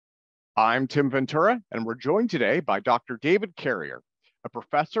I'm Tim Ventura, and we're joined today by Dr. David Carrier, a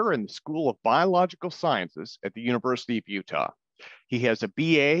professor in the School of Biological Sciences at the University of Utah. He has a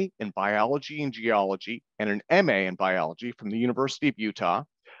BA in Biology and Geology and an MA in Biology from the University of Utah,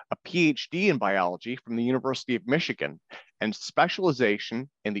 a PhD in Biology from the University of Michigan, and specialization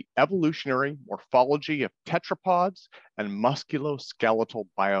in the evolutionary morphology of tetrapods and musculo-skeletal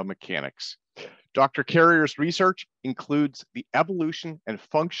biomechanics. Dr. Carrier's research includes the evolution and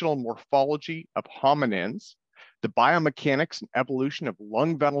functional morphology of hominins, the biomechanics and evolution of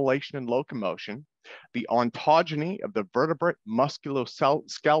lung ventilation and locomotion, the ontogeny of the vertebrate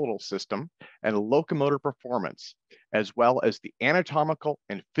musculo-skeletal system and locomotor performance, as well as the anatomical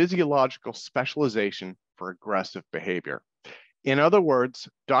and physiological specialization for aggressive behavior. In other words,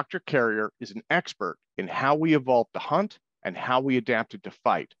 Dr. Carrier is an expert in how we evolved to hunt and how we adapted to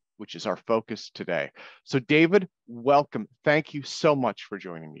fight, which is our focus today. So David, welcome. Thank you so much for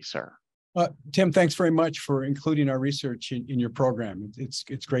joining me, sir. Tim, thanks very much for including our research in your program. It's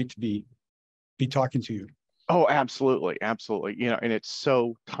great to be talking to you. Oh, absolutely. Absolutely. And it's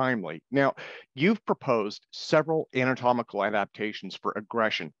so timely. Now, you've proposed several anatomical adaptations for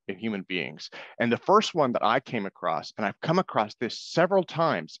aggression in human beings. And the first one that I came across, and I've come across this several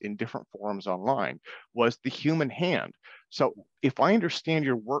times in different forums online, was the human hand. So if I understand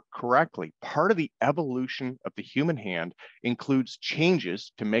your work correctly, part of the evolution of the human hand includes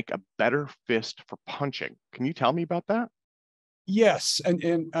changes to make a better fist for punching. Can you tell me about that? Yes,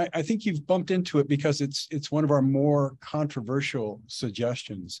 and I think you've bumped into it because it's one of our more controversial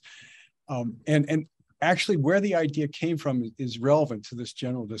suggestions. And actually where the idea came from is relevant to this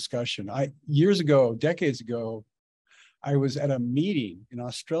general discussion. Years ago, decades ago, I was at a meeting in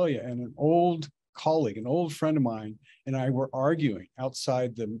Australia, and an old colleague, an old friend of mine, and I were arguing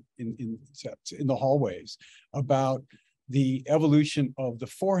outside in the hallways about the evolution of the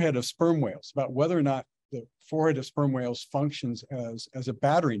forehead of sperm whales, about whether or not the forehead of sperm whales functions as a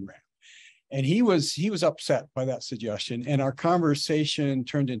battering ram. And he was upset by that suggestion. And our conversation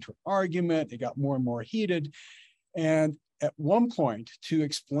turned into an argument. It got more and more heated. And at one point, to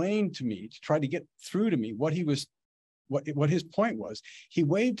explain to me, to try to get through to me what his point was, he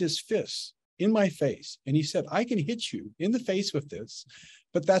waved his fists in my face. And he said, I can hit you in the face with this,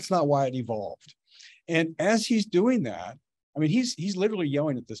 but that's not why it evolved. And as he's doing that, I mean, he's literally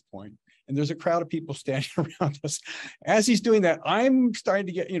yelling at this point, and there's a crowd of people standing around us. As he's doing that, I'm starting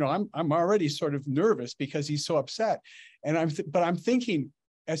to get, I'm already sort of nervous because he's so upset. And I'm thinking,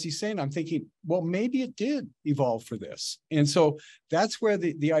 as he's saying, I'm thinking, well, maybe it did evolve for this. And so that's where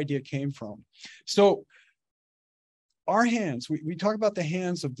the idea came from. So our hands, we talk about the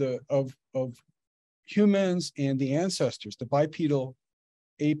hands of humans and the ancestors, the bipedal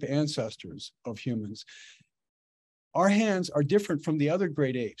ape ancestors of humans. Our hands are different from the other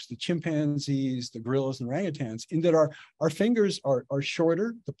great apes, the chimpanzees, the gorillas, and orangutans, in that our fingers are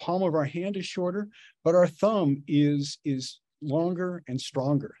shorter, the palm of our hand is shorter, but our thumb is longer and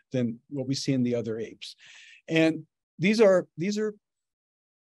stronger than what we see in the other apes. And these are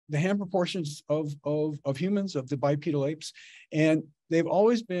the hand proportions of humans, of the bipedal apes, and they've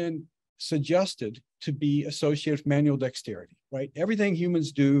always been suggested to be associated with manual dexterity, right? Everything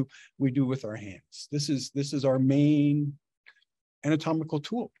humans do, we do with our hands. This is our main anatomical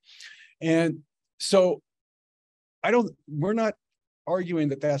tool. And so we're not arguing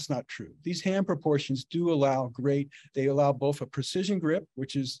that that's not true. These hand proportions do allow they allow both a precision grip,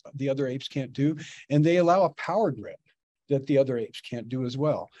 which is the other apes can't do, and they allow a power grip that the other apes can't do as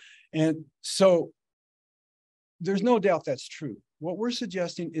well. And so there's no doubt that's true. What we're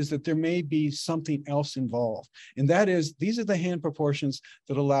suggesting is that there may be something else involved. And that is, these are the hand proportions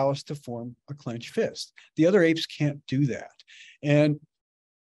that allow us to form a clenched fist. The other apes can't do that. And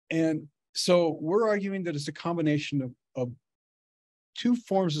so we're arguing that it's a combination of two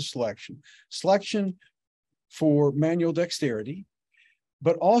forms of selection. Selection for manual dexterity,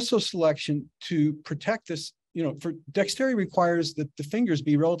 but also selection to protect this. For dexterity requires that the fingers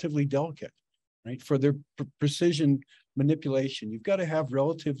be relatively delicate, right? For their precision manipulation, you've got to have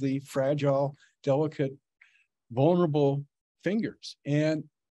relatively fragile, delicate, vulnerable fingers. And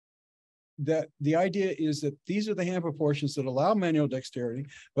that the idea is that these are the hand proportions that allow manual dexterity,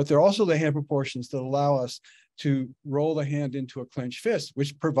 but they're also the hand proportions that allow us to roll the hand into a clenched fist,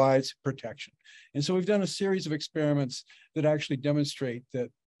 which provides protection. And so we've done a series of experiments that actually demonstrate that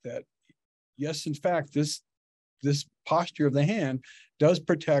yes, in fact, this posture of the hand does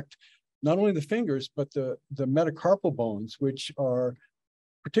protect not only the fingers, but the metacarpal bones, which are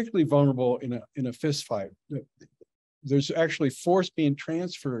particularly vulnerable in a fist fight. There's actually force being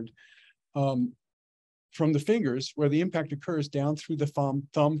transferred from the fingers where the impact occurs down through the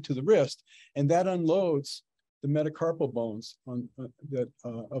thumb to the wrist, and that unloads the metacarpal bones on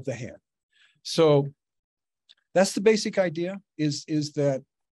of the hand. So that's the basic idea, is that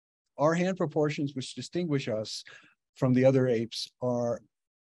our hand proportions, which distinguish us from the other apes, are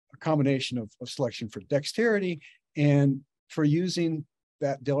a combination of selection for dexterity and for using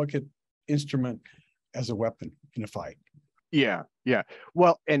that delicate instrument as a weapon in a fight. Yeah, yeah.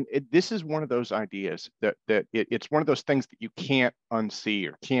 Well, and this is one of those ideas that it's one of those things that you can't unsee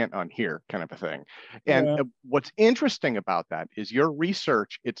or can't unhear, kind of a thing. And Yeah. What's interesting about that is your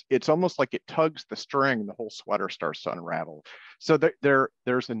research. It's almost like it tugs the string, and the whole sweater starts to unravel. So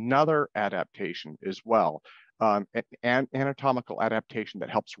there's another adaptation as well, an anatomical adaptation that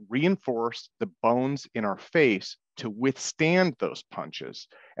helps reinforce the bones in our face to withstand those punches.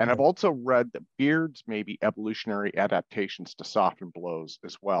 And Right. I've also read that beards may be evolutionary adaptations to soften blows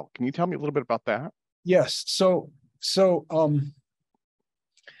as well. Can you tell me a little bit about that? Yes.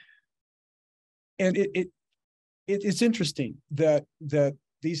 And it's interesting that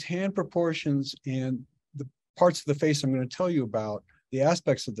these hand proportions and the parts of the face I'm going to tell you about, the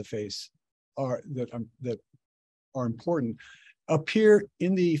aspects of the face that are important, appear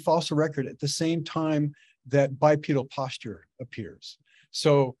in the fossil record at the same time that bipedal posture appears.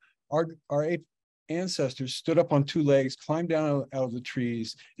 So our ape ancestors stood up on two legs, climbed down out of the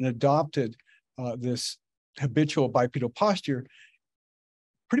trees, and adopted this habitual bipedal posture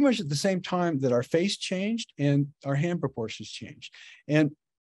pretty much at the same time that our face changed and our hand proportions changed. And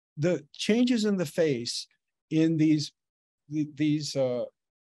the changes in the face in these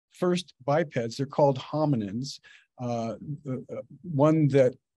first bipeds, they're called hominins. One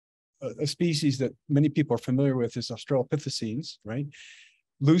that a species that many people are familiar with is Australopithecines, right?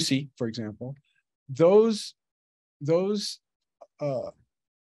 Lucy, for example. Those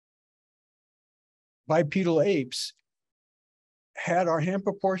bipedal apes had our hand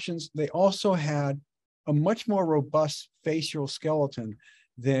proportions. They also had a much more robust facial skeleton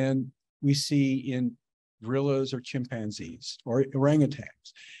than we see in gorillas or chimpanzees or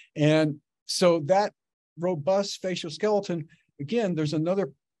orangutans. And so that robust facial skeleton, again, there's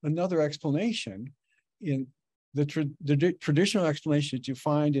another explanation in the traditional explanation that you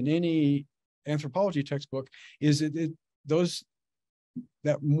find in any anthropology textbook, is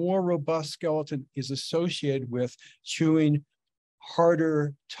that more robust skeleton is associated with chewing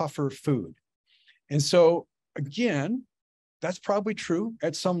harder, tougher food. And so again, that's probably true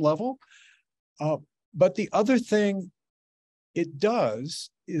at some level. But the other thing it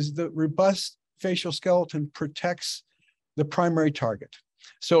does is the robust facial skeleton protects the primary target.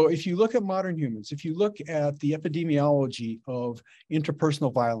 So if you look at modern humans, if you look at the epidemiology of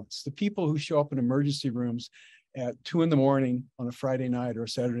interpersonal violence, the people who show up in emergency rooms at 2 a.m. on a Friday night or a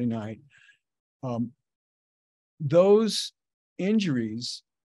Saturday night, those injuries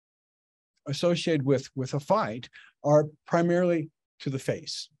associated with a fight are primarily to the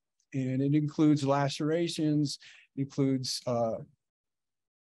face. And it includes lacerations, it includes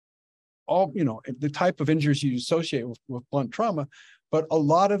all, the type of injuries you associate with blunt trauma, but a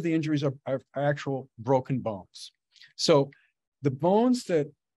lot of the injuries are actual broken bones. So the bones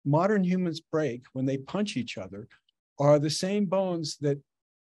that modern humans break when they punch each other are the same bones that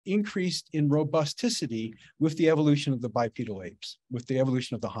increased in robusticity with the evolution of the bipedal apes, with the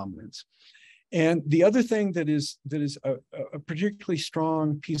evolution of the hominins. And the other thing that is a particularly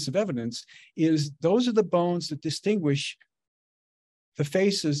strong piece of evidence is those are the bones that distinguish the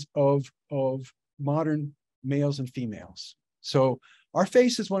faces of modern males and females. So our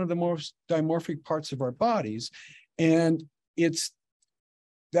face is one of the most dimorphic parts of our bodies, and it's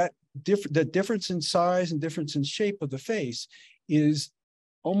that the difference in size and difference in shape of the face is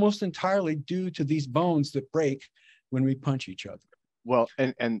almost entirely due to these bones that break when we punch each other. Well,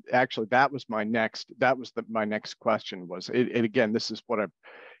 and actually that was my next question was, and again, this is what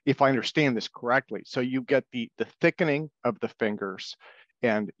if I understand this correctly. So you get the thickening of the fingers,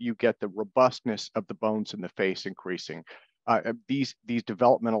 and you get the robustness of the bones in the face increasing. These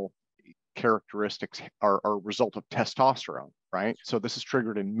developmental characteristics are a result of testosterone, right? So this is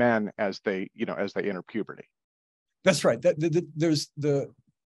triggered in men as they enter puberty. That's right. There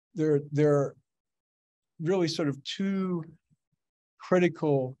are really sort of two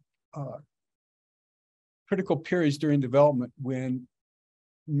critical periods during development when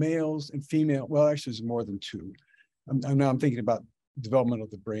males and female, well, actually there's more than two. I'm thinking about development of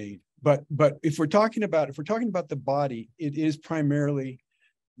the brain, but if we're talking about the body, it is primarily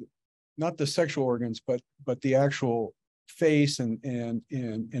not the sexual organs, but the actual face and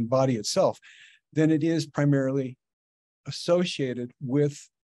body itself. Then it is primarily associated with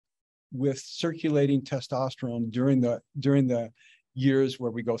with circulating testosterone during the years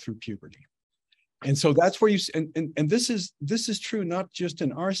where we go through puberty. And so that's where and this is true not just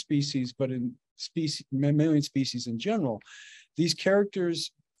in our species, but in mammalian species in general. These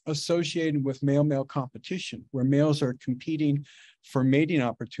characters associated with male-male competition, where males are competing for mating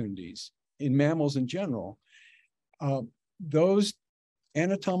opportunities in mammals in general, those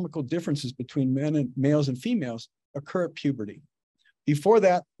anatomical differences between males and females occur at puberty. Before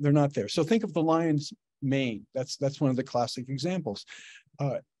that, they're not there. So think of the lion's mane. That's one of the classic examples.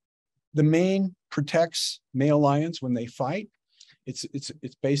 The mane protects male lions when they fight.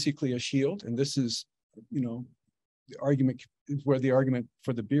 It's basically a shield, and this is, the argument is where the argument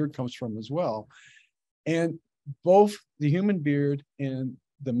for the beard comes from as well. And both the human beard and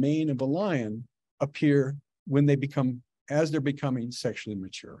the mane of a lion appear when as they're becoming sexually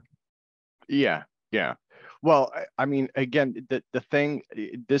mature. Yeah. Well, I mean, again, the thing,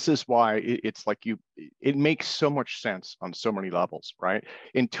 this is why it's like it makes so much sense on so many levels, right?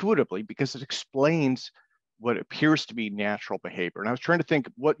 Intuitively, because it explains what appears to be natural behavior. And I was trying to think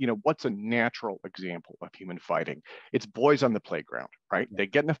what's a natural example of human fighting? It's boys on the playground, right? They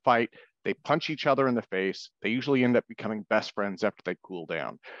get in a fight, they punch each other in the face. They usually end up becoming best friends after they cool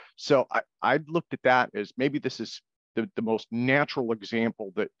down. So I looked at that as maybe this is the most natural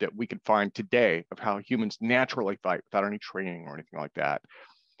example that we can find today of how humans naturally fight without any training or anything like that.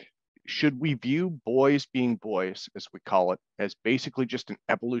 Should we view boys being boys, as we call it, as basically just an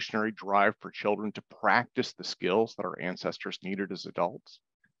evolutionary drive for children to practice the skills that our ancestors needed as adults?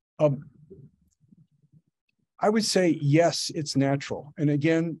 I would say, yes, it's natural. And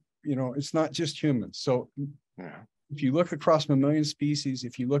again, it's not just humans. So if you look across mammalian species,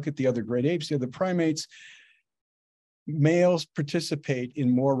 if you look at the other great apes, the other primates, males participate in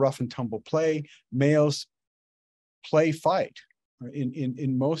more rough and tumble play. Males fight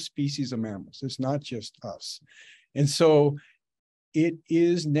in most species of mammals. It's not just us. And so it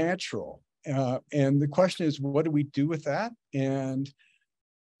is natural. And the question is, what do we do with that? And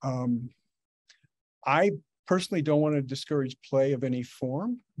I personally don't want to discourage play of any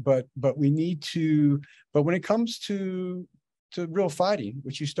form, but we need to, but when it comes to real fighting,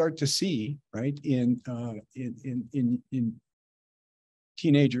 which you start to see, right, in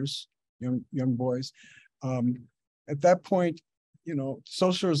teenagers, young boys, at that point,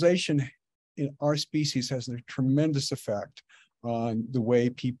 socialization in our species has a tremendous effect on the way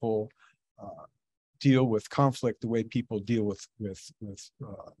people deal with conflict, the way people deal with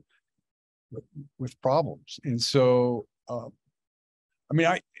problems. And so,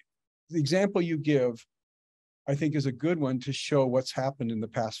 the example you give, I think, is a good one to show what's happened in the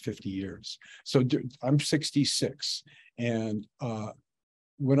past 50 years. So I'm 66. And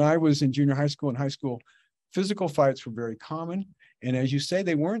when I was in junior high school and high school, physical fights were very common. And as you say,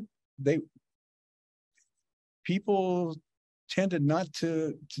 people tended not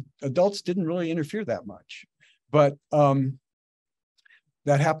to, adults didn't really interfere that much. But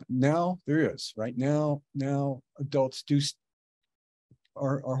that happened. Now there is, right? Now adults do,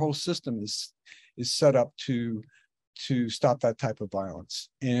 our whole system is set up to stop that type of violence.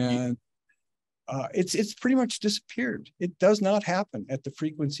 And it's pretty much disappeared. It does not happen at the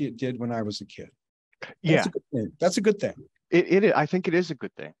frequency it did when I was a kid. That's a good thing. That's a good thing. I think it is a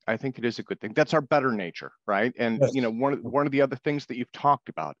good thing. I think it is a good thing. That's our better nature, right? And yes. One of the other things that you've talked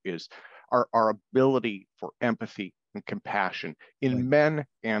about is our ability for empathy and compassion in right. men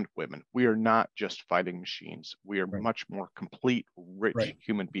and women. We are not just fighting machines. We are right. much more complete, rich right.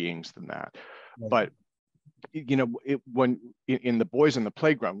 human beings than that. Right. But when in the boys in the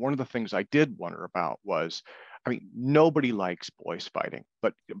playground, one of the things I did wonder about was, nobody likes boys fighting,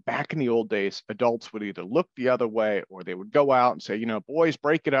 but back in the old days, adults would either look the other way or they would go out and say, boys,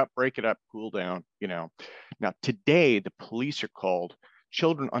 break it up, cool down, Now, today, the police are called.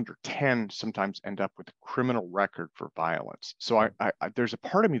 Children under 10 sometimes end up with a criminal record for violence. So there's a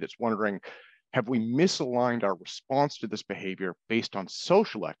part of me that's wondering, have we misaligned our response to this behavior based on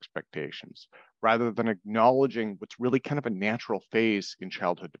social expectations rather than acknowledging what's really kind of a natural phase in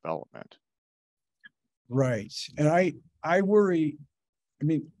childhood development? Right. And I worry,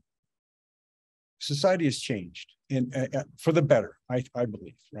 society has changed and for the better, I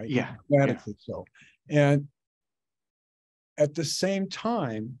believe, right? Yeah. Radically so. And at the same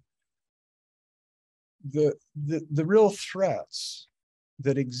time, the real threats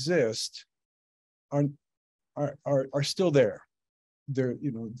that exist are still there. The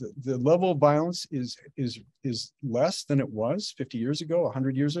level of violence is less than it was 50 years ago,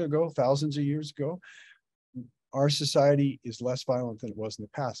 100 years ago, thousands of years ago. Our society is less violent than it was in the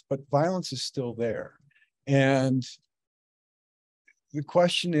past, but violence is still there. And the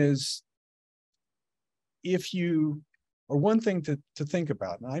question is, or one thing to think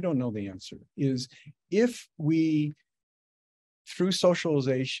about, and I don't know the answer, is if we, through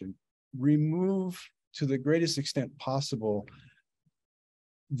socialization, remove to the greatest extent possible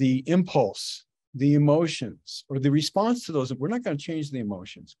the impulse, the emotions, or the response to those, we're not going to change the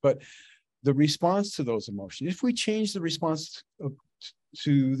emotions, but the response to those emotions. If we change the response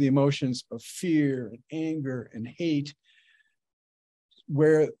to the emotions of fear and anger and hate,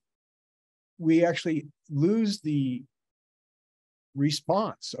 where we actually lose the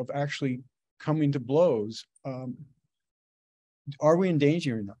response of actually coming to blows, are we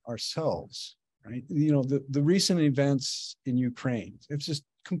endangering ourselves, right? You know, the recent events in Ukraine, it just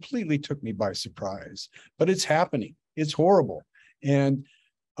completely took me by surprise, but it's happening. It's horrible. And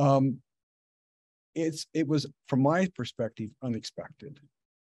it was, from my perspective, unexpected.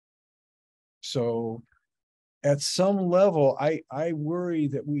 So at some level, I worry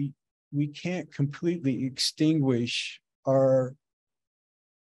that we can't completely extinguish our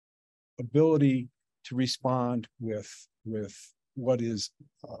ability to respond with what is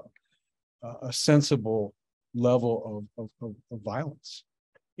a sensible level of violence.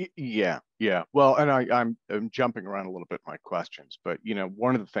 Yeah. Well, and I'm jumping around a little bit in my questions, but you know,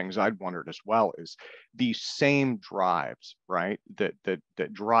 one of the things I'd wondered as well is these same drives, right,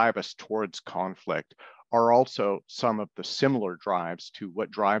 that drive us towards conflict are also some of the similar drives to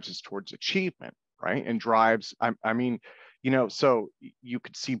what drives us towards achievement, right? And drives, I mean, you know, so you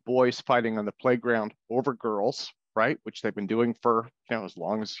could see boys fighting on the playground over girls, right, which they've been doing for, you know, as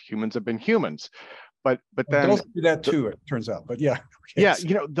long as humans have been humans. But then adults do that too, it turns out. But yeah, yeah,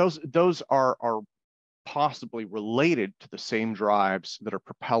 you know, those are possibly related to the same drives that are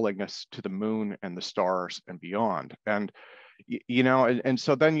propelling us to the moon and the stars and beyond. And you know, and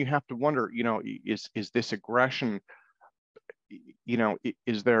so then you have to wonder, you know, is this aggression, you know,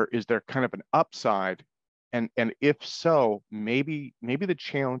 is there kind of an upside? And if so, maybe the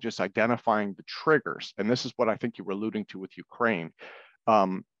challenge is identifying the triggers. And this is what I think you were alluding to with Ukraine.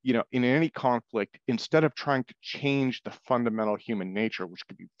 You know, in any conflict, instead of trying to change the fundamental human nature, which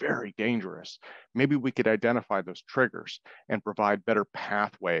could be very dangerous, maybe we could identify those triggers and provide better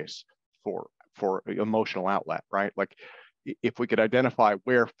pathways for emotional outlet, right? Like if we could identify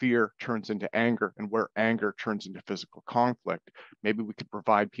where fear turns into anger and where anger turns into physical conflict, maybe we could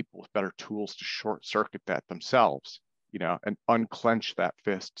provide people with better tools to short circuit that themselves, you know, and unclench that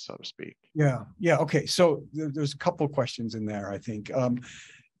fist, so to speak. Yeah. Okay. So there's a couple of questions in there, I think.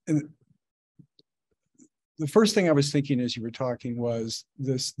 And the first thing I was thinking as you were talking was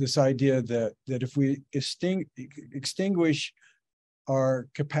this idea that if we extinguish our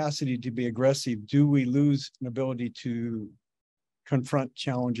capacity to be aggressive, do we lose an ability to confront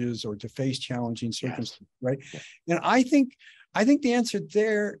challenges or to face challenging circumstances, yes. Right? Yeah. And I think the answer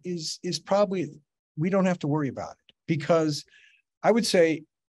there is probably we don't have to worry about it, because I would say,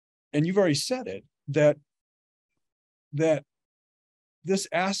 and you've already said it, that this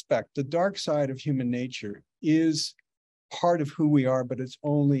aspect, the dark side of human nature, is part of who we are, but it's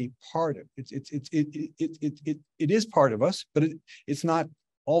only part of it is part of us, but it's not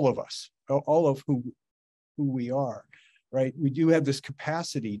all of us, all of who we are, right? We do have this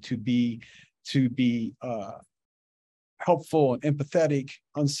capacity to be helpful and empathetic,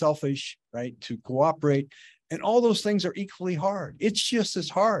 unselfish, right? To cooperate, and all those things are equally hard. It's just as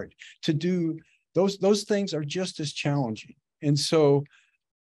hard to do those things are just as challenging, and so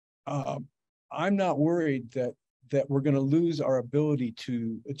I'm not worried that we're going to lose our ability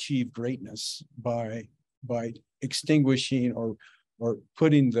to achieve greatness by extinguishing or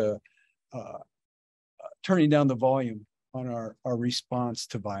putting the turning down the volume on our response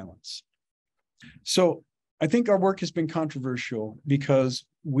to violence. So I think our work has been controversial because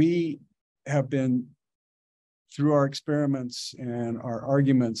we have been, through our experiments and our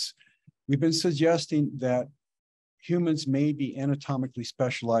arguments, we've been suggesting that humans may be anatomically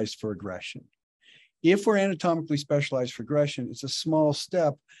specialized for aggression. If we're anatomically specialized for aggression, it's a small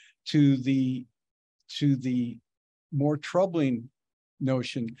step to the more troubling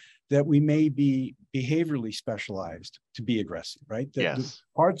notion that we may be behaviorally specialized to be aggressive, right? That yes. The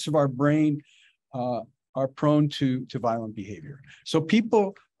parts of our brain are prone to violent behavior. So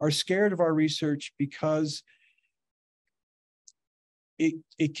people are scared of our research because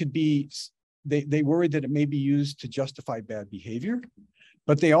it could be, they worry that it may be used to justify bad behavior,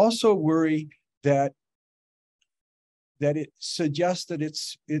 but they also worry that it suggests that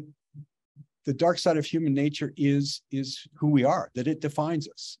the dark side of human nature is who we are, that it defines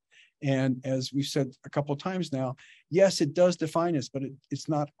us. And as we've said a couple of times now, yes, it does define us, but it's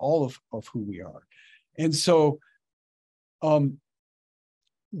not all of who we are. And so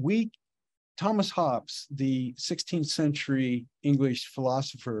Thomas Hobbes, the 16th century English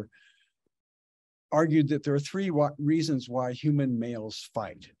philosopher, argued that there are three reasons why human males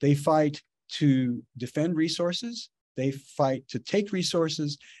fight. They fight to defend resources, they fight to take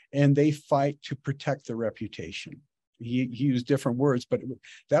resources, and they fight to protect their reputation. He used different words, but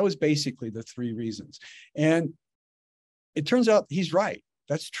that was basically the three reasons. And it turns out he's right.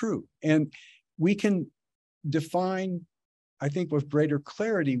 That's true. And we can define, I think, with greater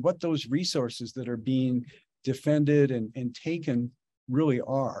clarity what those resources that are being defended and taken really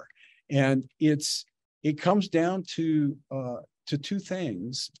are. And it comes down to two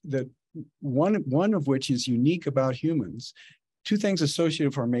things, that one of which is unique about humans, two things associated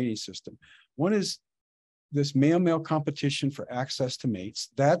with our mating system. One is this male-male competition for access to mates.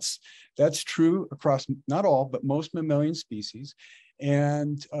 That's true across not all, but most mammalian species.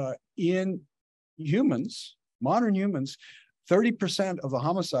 And in humans, modern humans, 30% of the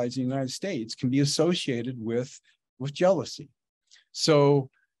homicides in the United States can be associated with jealousy. So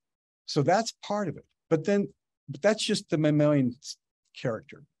that's part of it. But that's just the mammalian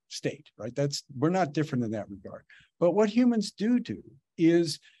character state, right? We're not different in that regard. But what humans do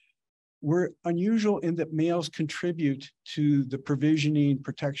is we're unusual in that males contribute to the provisioning,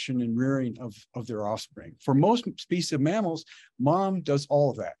 protection, and rearing of their offspring. For most species of mammals, mom does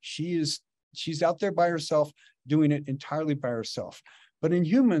all of that. She's out there by herself, doing it entirely by herself. But in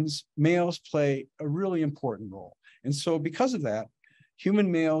humans, males play a really important role. And so because of that,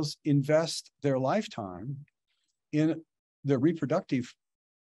 human males invest their lifetime in their reproductive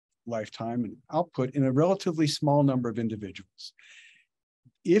lifetime and output in a relatively small number of individuals.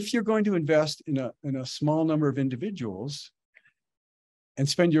 If you're going to invest in a small number of individuals and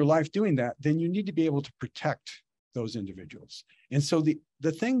spend your life doing that, then you need to be able to protect those individuals. And so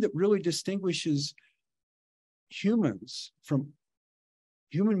the thing that really distinguishes human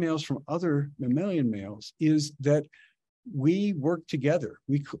males from other mammalian males is that we work together.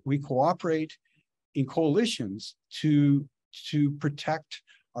 We cooperate in coalitions to protect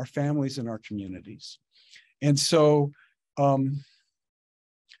our families and our communities. And so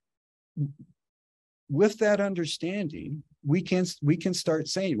with that understanding, we can start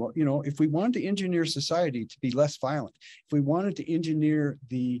saying, well, if we wanted to engineer society to be less violent, if we wanted to engineer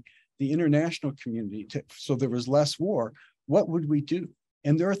the international community so there was less war, what would we do?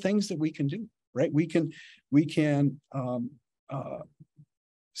 And there are things that we can do, right? We can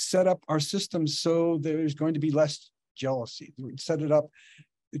set up our systems so there's going to be less jealousy. Set it up.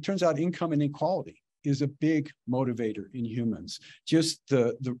 It turns out income inequality is a big motivator in humans. Just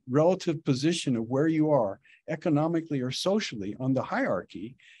the relative position of where you are economically or socially on the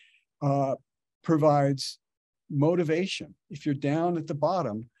hierarchy provides motivation. If you're down at the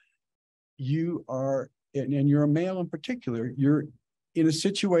bottom, you are, and you're a male in particular, you're in a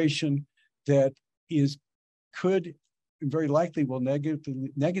situation that could very likely will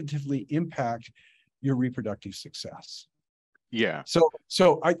negatively impact your reproductive success. Yeah. So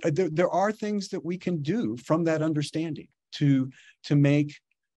there are things that we can do from that understanding to make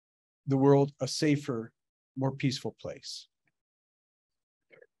the world a safer, more peaceful place.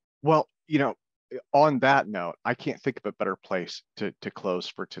 Well, on that note, I can't think of a better place to close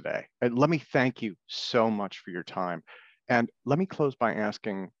for today. And let me thank you so much for your time. And let me close by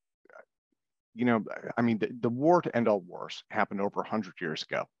asking, the war to end all wars happened over 100 years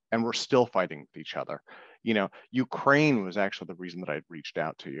ago, and we're still fighting with each other. Ukraine was actually the reason that I reached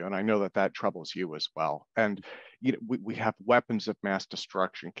out to you, and I know that troubles you as well. And we have weapons of mass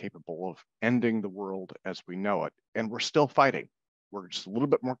destruction capable of ending the world as we know it, and we're still fighting. We're just a little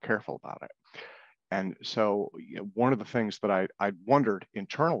bit more careful about it. And so, one of the things that I wondered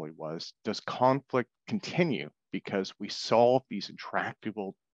internally was, does conflict continue because we solve these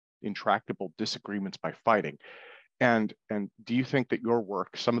intractable disagreements by fighting? And do you think that your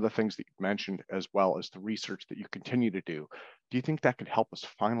work, some of the things that you've mentioned, as well as the research that you continue to do you think that could help us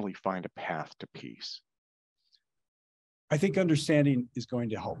finally find a path to peace? I think understanding is going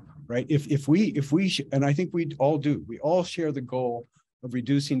to help, right? If we and I think we all do, we all share the goal of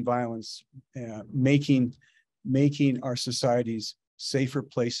reducing violence, making our societies safer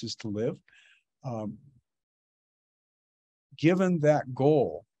places to live. Given that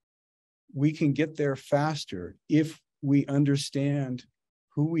goal, we can get there faster if we understand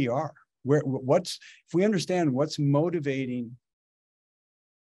who we are. If we understand what's motivating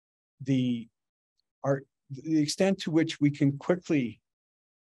the extent to which we can quickly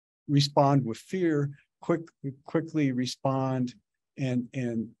respond with fear, quickly respond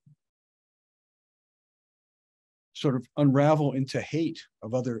and sort of unravel into hate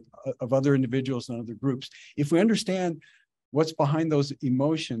of other individuals and other groups. If we understand what's behind those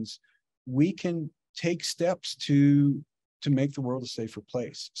emotions, we can take steps to make the world a safer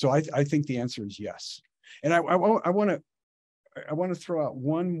place. So I think the answer is yes. And I want to throw out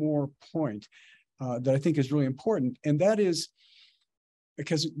one more point that I think is really important, and that is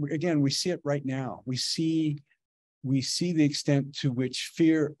because, again, we see it right now. We see the extent to which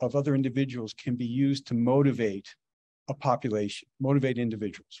fear of other individuals can be used to motivate a population, motivate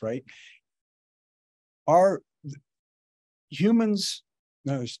individuals, right? Humans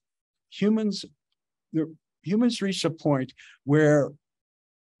reached a point where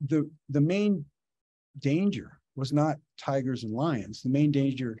the main danger was not tigers and lions. The main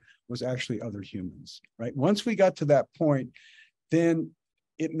danger was actually other humans, right? Once we got to that point, then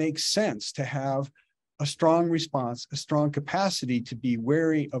it makes sense to have a strong response, a strong capacity to be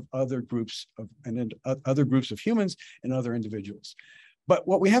wary of other groups of humans and other individuals. But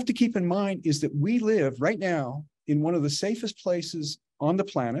what we have to keep in mind is that we live right now in one of the safest places on the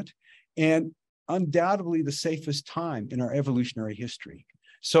planet, and undoubtedly the safest time in our evolutionary history.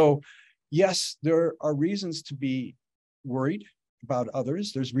 So yes, there are reasons to be worried about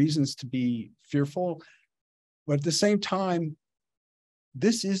others. There's reasons to be fearful, but at the same time,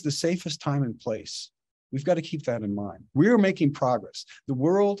 this is the safest time and place. We've got to keep that in mind. We're making progress. The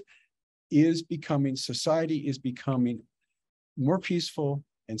world is becoming, society is becoming more peaceful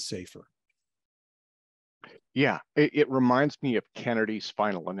and safer. Yeah, it reminds me of Kennedy's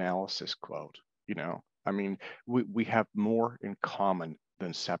final analysis quote. You know, I mean, we have more in common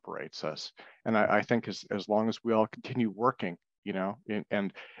than separates us. And I think as long as we all continue working, you know,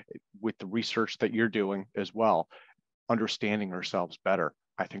 and with the research that you're doing as well, understanding ourselves better,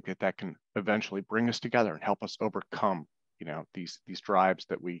 I think that can eventually bring us together and help us overcome, you know, these drives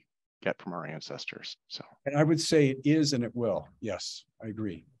that we get from our ancestors. So, and I would say it is, and it will. Yes, I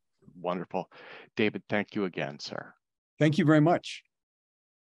agree. Wonderful. David, thank you again, sir. Thank you very much.